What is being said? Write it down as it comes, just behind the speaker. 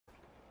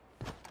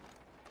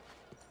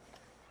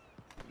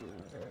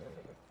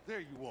There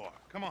you are.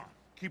 Come on,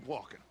 keep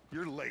walking.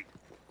 You're late.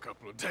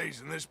 Couple of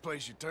days in this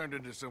place, you turned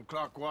into some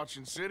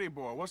clock-watching city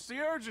boy. What's the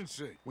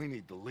urgency? We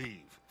need to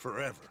leave,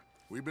 forever.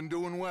 We've been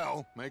doing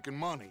well, making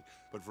money,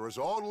 but for us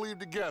all to leave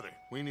together,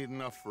 we need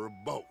enough for a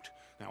boat.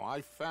 Now, I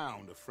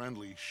found a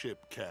friendly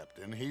ship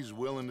captain. He's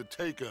willing to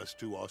take us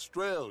to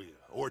Australia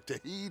or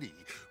Tahiti.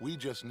 We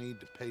just need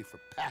to pay for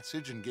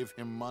passage and give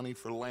him money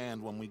for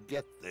land when we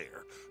get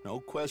there. No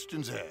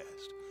questions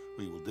asked.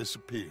 We will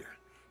disappear,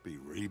 be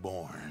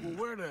reborn. Well,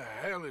 where the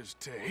hell is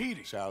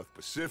Tahiti? South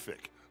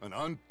Pacific, an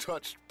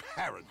untouched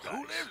paradise. Who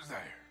lives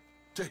there?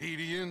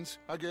 Tahitians,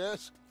 I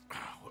guess.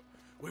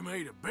 We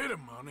made a bit of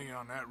money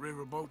on that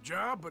riverboat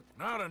job, but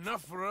not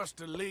enough for us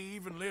to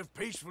leave and live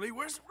peacefully.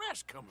 Where's the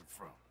rest coming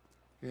from?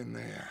 In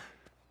there.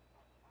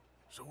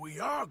 So we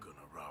are gonna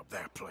rob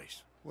that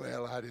place.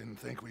 Well, I didn't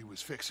think we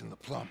was fixing the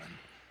plumbing.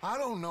 I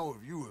don't know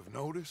if you have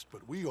noticed,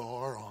 but we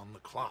are on the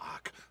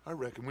clock. I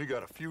reckon we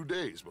got a few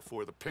days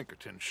before the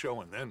Pinkerton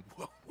show, and then,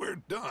 well, we're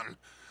done.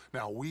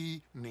 Now,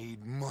 we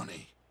need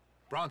money.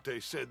 Bronte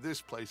said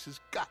this place has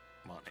got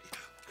money.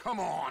 Come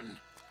on.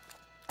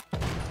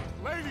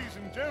 Ladies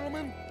and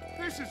gentlemen,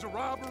 this is a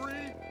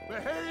robbery.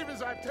 Behave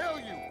as I tell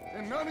you,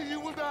 and none of you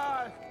will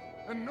die.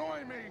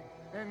 Annoy me,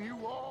 and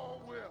you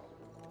all will.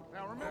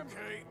 Now remember,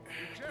 Okay,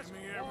 you just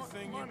give me want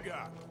everything money. you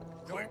got.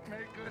 Don't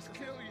make us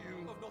kill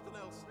you. Of nothing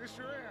else.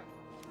 Mr.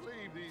 M,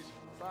 leave these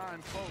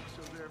fine folks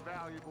of their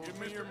valuables. Give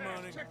me Mr. your M,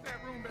 money. check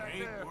that room back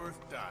Ain't there.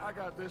 worth dying. I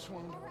got this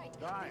one. All right,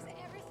 Dying. here's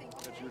everything,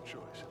 That's okay? your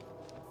choice,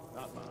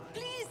 not mine.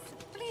 Please,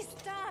 please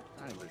stop.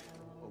 Kindly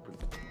open.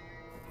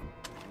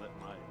 Let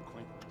my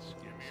acquaintance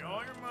Give me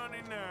all your money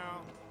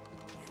now.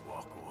 You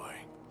walk away.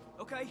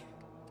 Okay.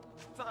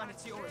 Fine,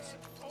 it's yours.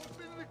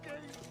 Open the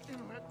gate and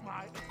let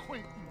my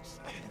acquaintance.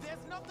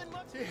 There's nothing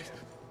much here.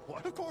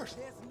 What? Of course.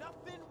 There's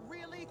nothing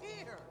really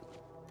here.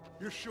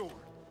 You're sure?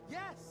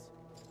 Yes.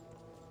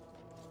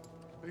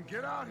 Then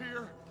get out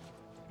here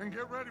and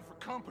get ready for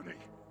company.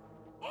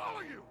 All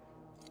of you!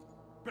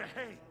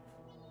 Behave.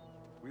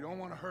 We don't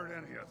want to hurt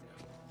any of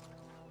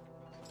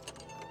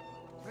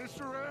you.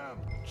 Mr. M,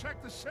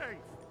 check the safe.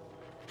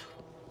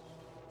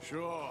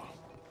 Sure.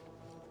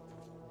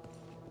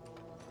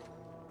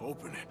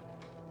 Open it.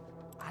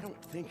 I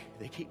don't think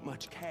they keep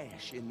much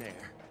cash in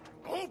there.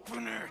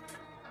 Open it!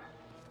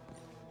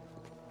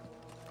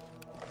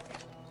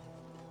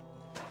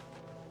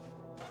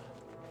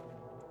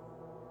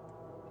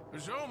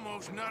 There's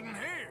almost nothing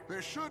here.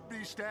 There should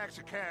be stacks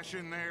of cash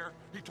in there.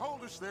 He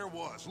told us there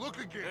was. Look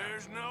again.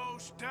 There's no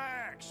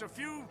stacks. A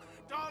few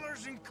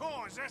dollars in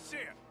coins, that's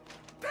it.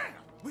 Damn!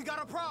 We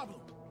got a problem.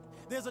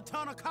 There's a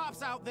ton of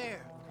cops out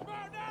there. Come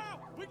on now!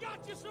 We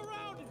got you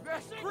surrounded!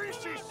 That Say, greasy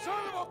come on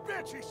son now! of a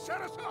bitch! He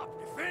set us up!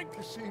 You think?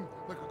 This seemed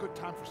like a good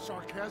time for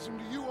sarcasm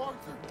to you,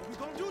 Arthur. What we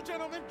gonna do,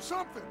 gentlemen?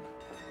 Something!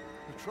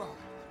 The trolley.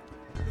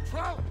 The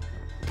trolley!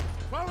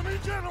 Follow me,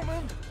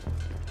 gentlemen!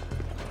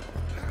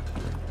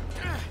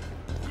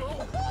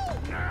 Go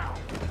now!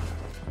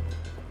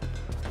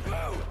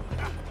 Go!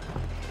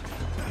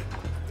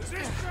 Does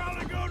this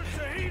trolley go to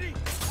Tahiti?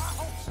 I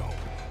hope so.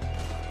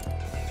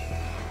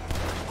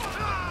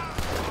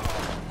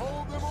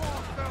 Hold them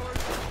off,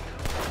 fellas.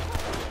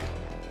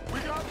 We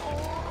got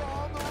more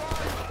on the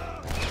right.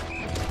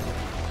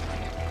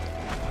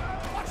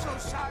 Watch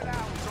those side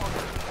alleys,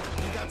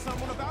 Arthur. You got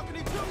some on the balcony,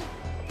 too?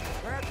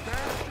 That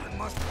bastard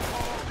must have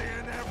called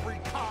in every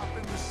cop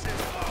in the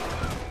city.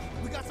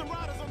 We got some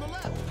riders on the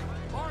left.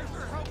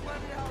 Arthur, help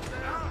Lenny out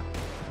there.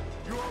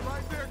 You all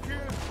right there,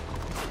 kid?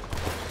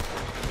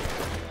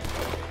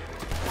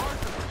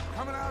 Arthur,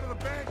 coming out of the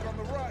bank on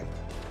the right.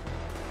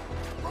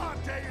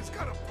 Bronte is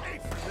gonna pay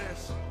for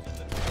this.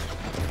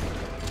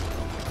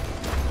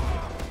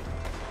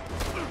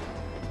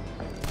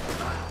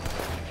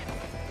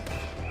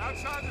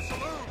 Outside the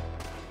saloon.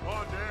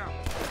 Oh, damn.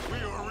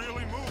 We are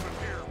really moving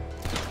here.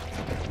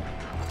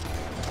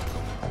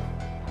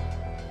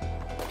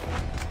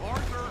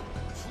 Arthur,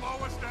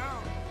 slow us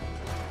down.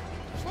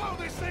 Slow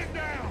this thing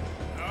down.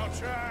 I'll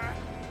try.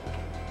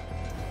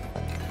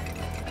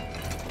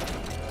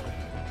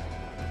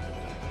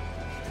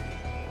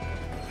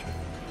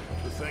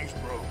 The thing's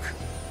broke.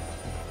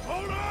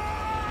 Hold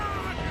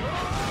on!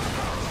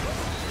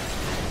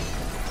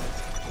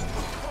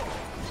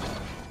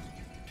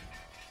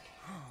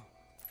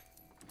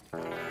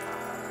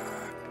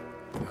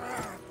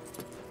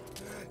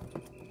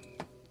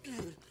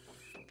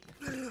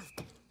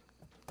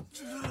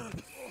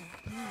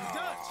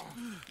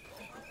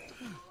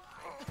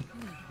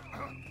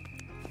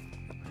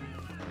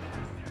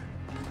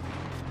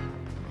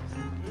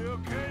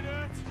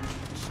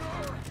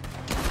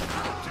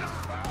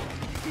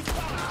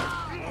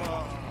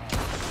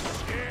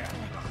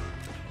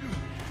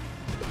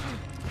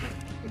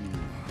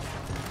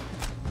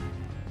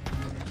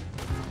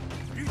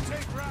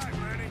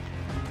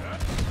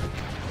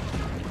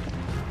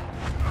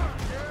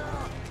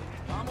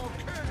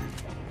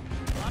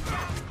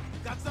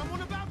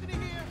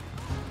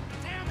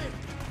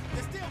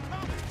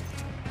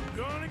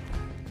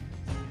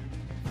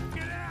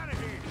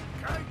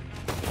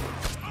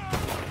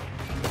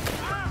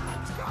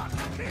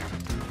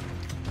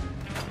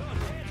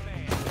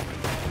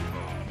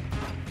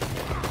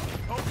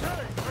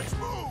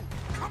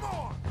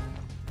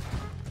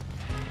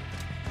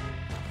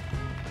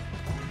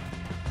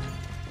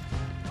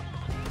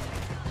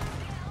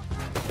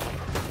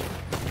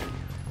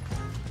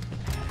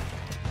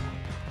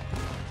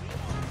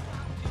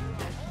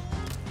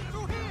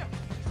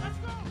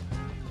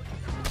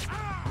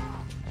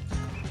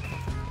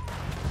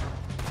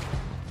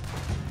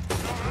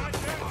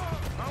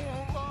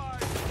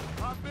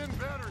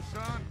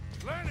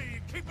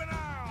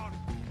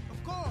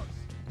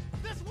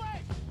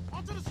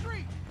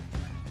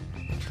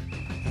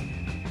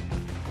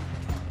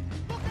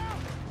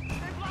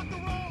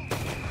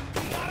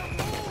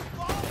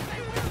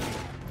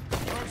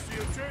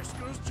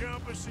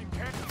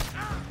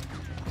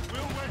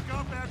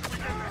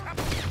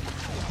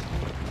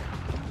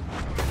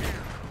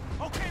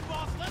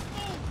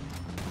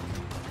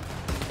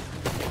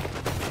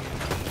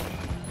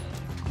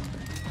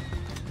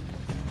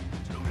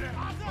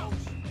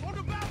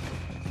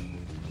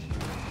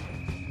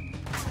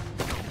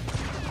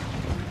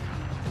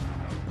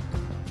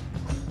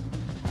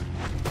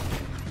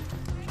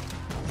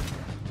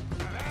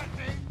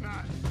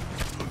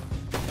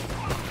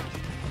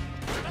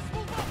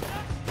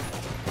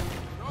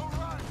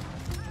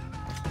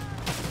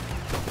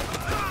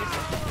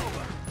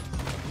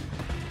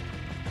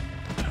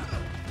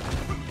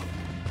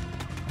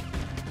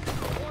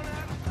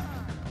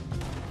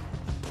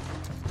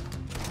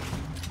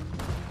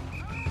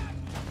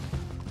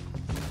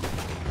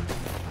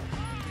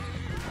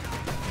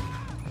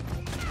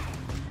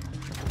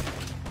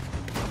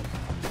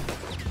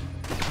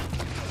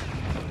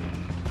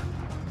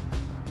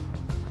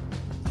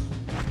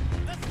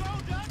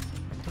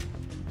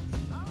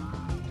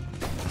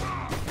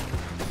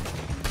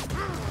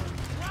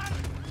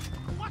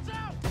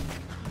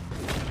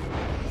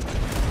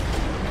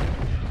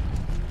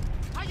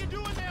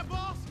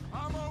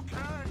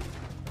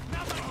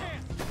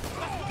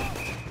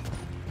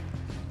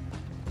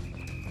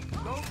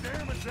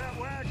 Where's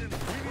that wagon?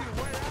 We need a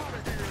way out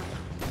of here.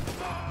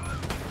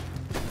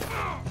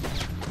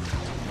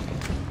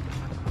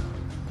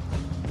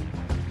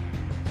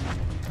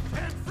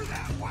 Head for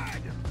that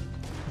wagon!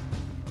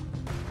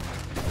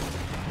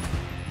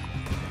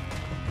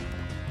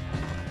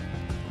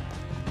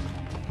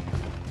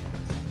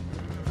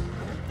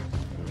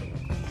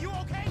 You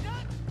okay,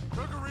 Dutch?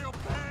 Took a real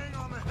bang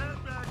on the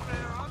head back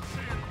there. I'm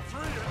seeing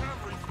 3 of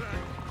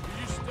everything.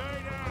 You stay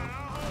down,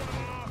 I'll hold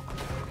them off.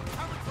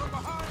 Coming from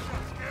behind us.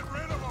 Get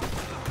rid of them.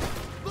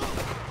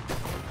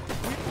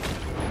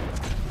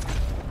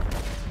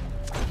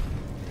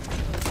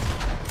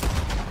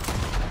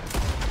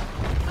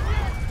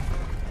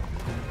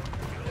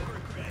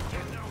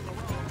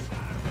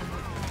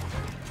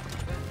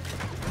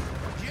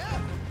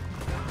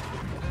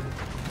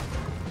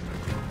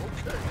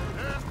 Okay,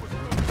 that was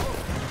good.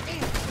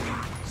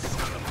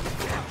 Son of a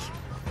bitch!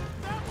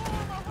 That one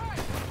on my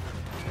right!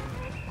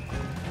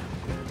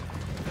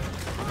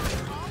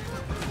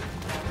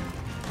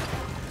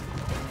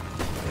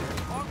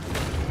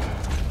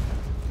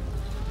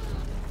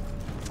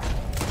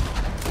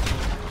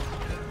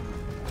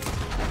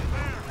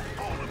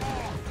 Hold him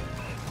off!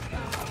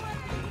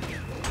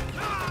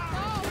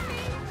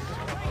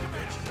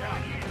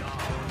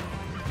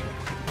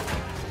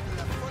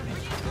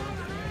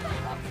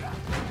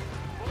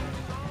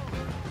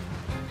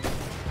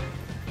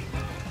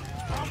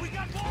 Oh, we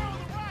got more on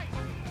the right!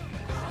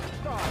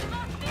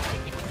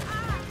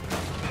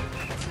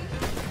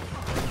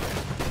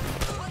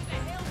 What the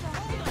hell?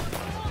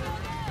 Hold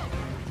on!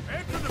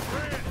 Head for the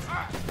bridge!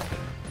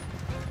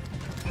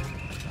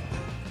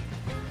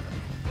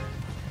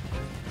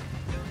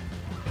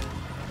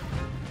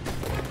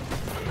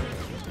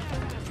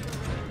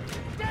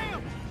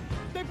 Damn!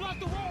 They blocked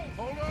the road!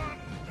 Hold on.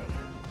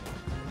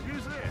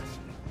 Use this.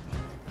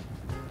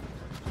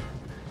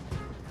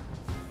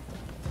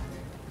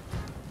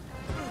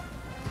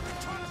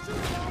 Trying to shoot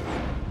us all.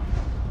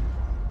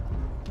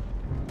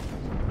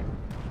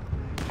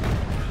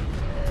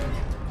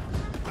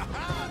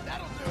 Aha,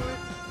 that'll do it.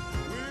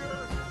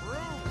 We're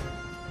through.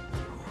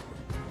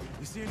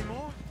 You see any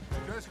more?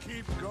 Just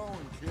keep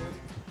going, kid.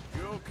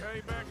 You okay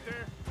back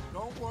there?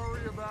 Don't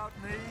worry about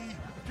me.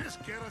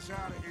 Just get us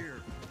out of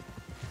here.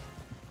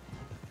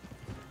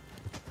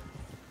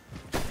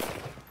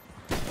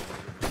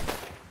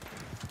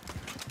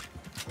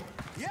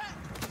 Yeah!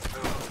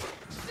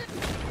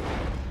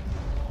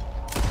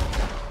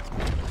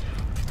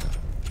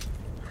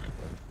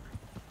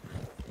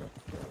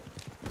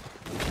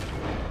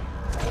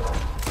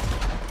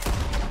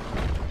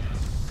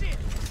 Shit!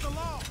 It's the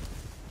law!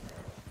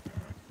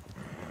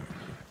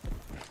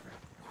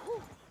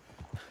 Whew.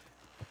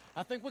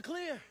 I think we're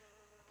clear.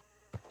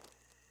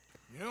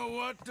 You know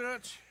what,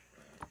 Dutch?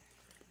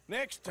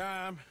 Next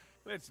time,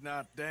 let's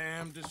not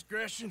damn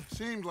discretion.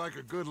 Seemed like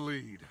a good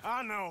lead.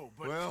 I know,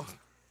 but... Well,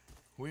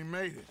 we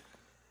made it.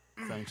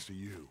 Thanks to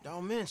you.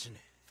 Don't mention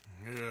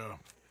it. Yeah.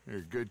 You're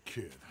a good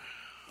kid.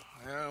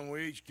 And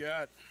we each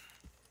got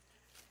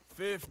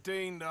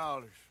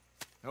 $15.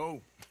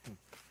 Oh,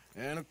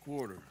 and a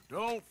quarter.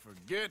 Don't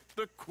forget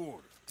the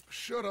quarter.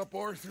 Shut up,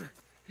 Arthur.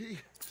 He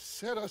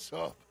set us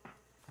up.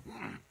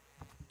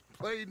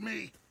 Played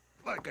me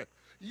like a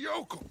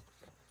yokel.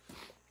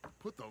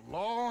 Put the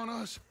law on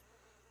us.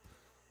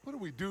 What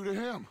did we do to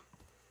him?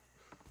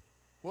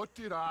 What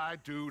did I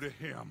do to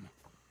him?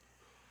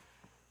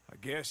 I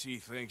guess he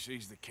thinks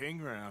he's the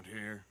king around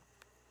here.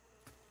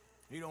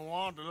 He don't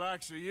want the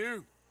likes of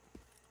you.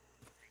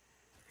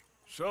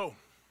 So,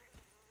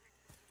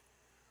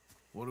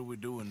 what are we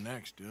doing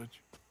next,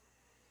 Dutch?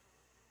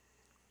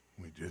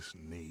 We just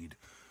need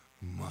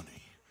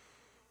money.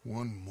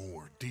 One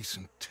more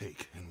decent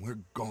take, and we're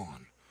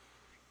gone.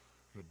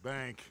 The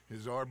bank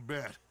is our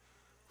bet.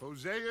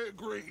 Hosea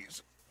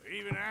agrees.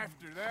 Even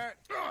after that?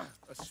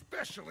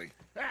 Especially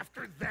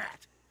after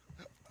that.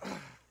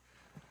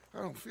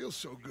 I don't feel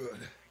so good.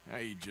 Now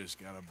you just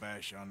got a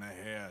bash on the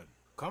head.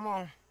 Come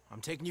on. I'm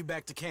taking you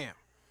back to camp.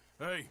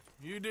 Hey,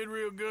 you did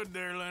real good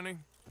there, Lenny.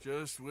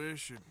 Just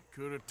wish it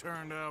could have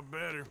turned out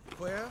better.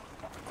 Well,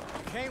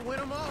 can't win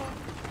them all.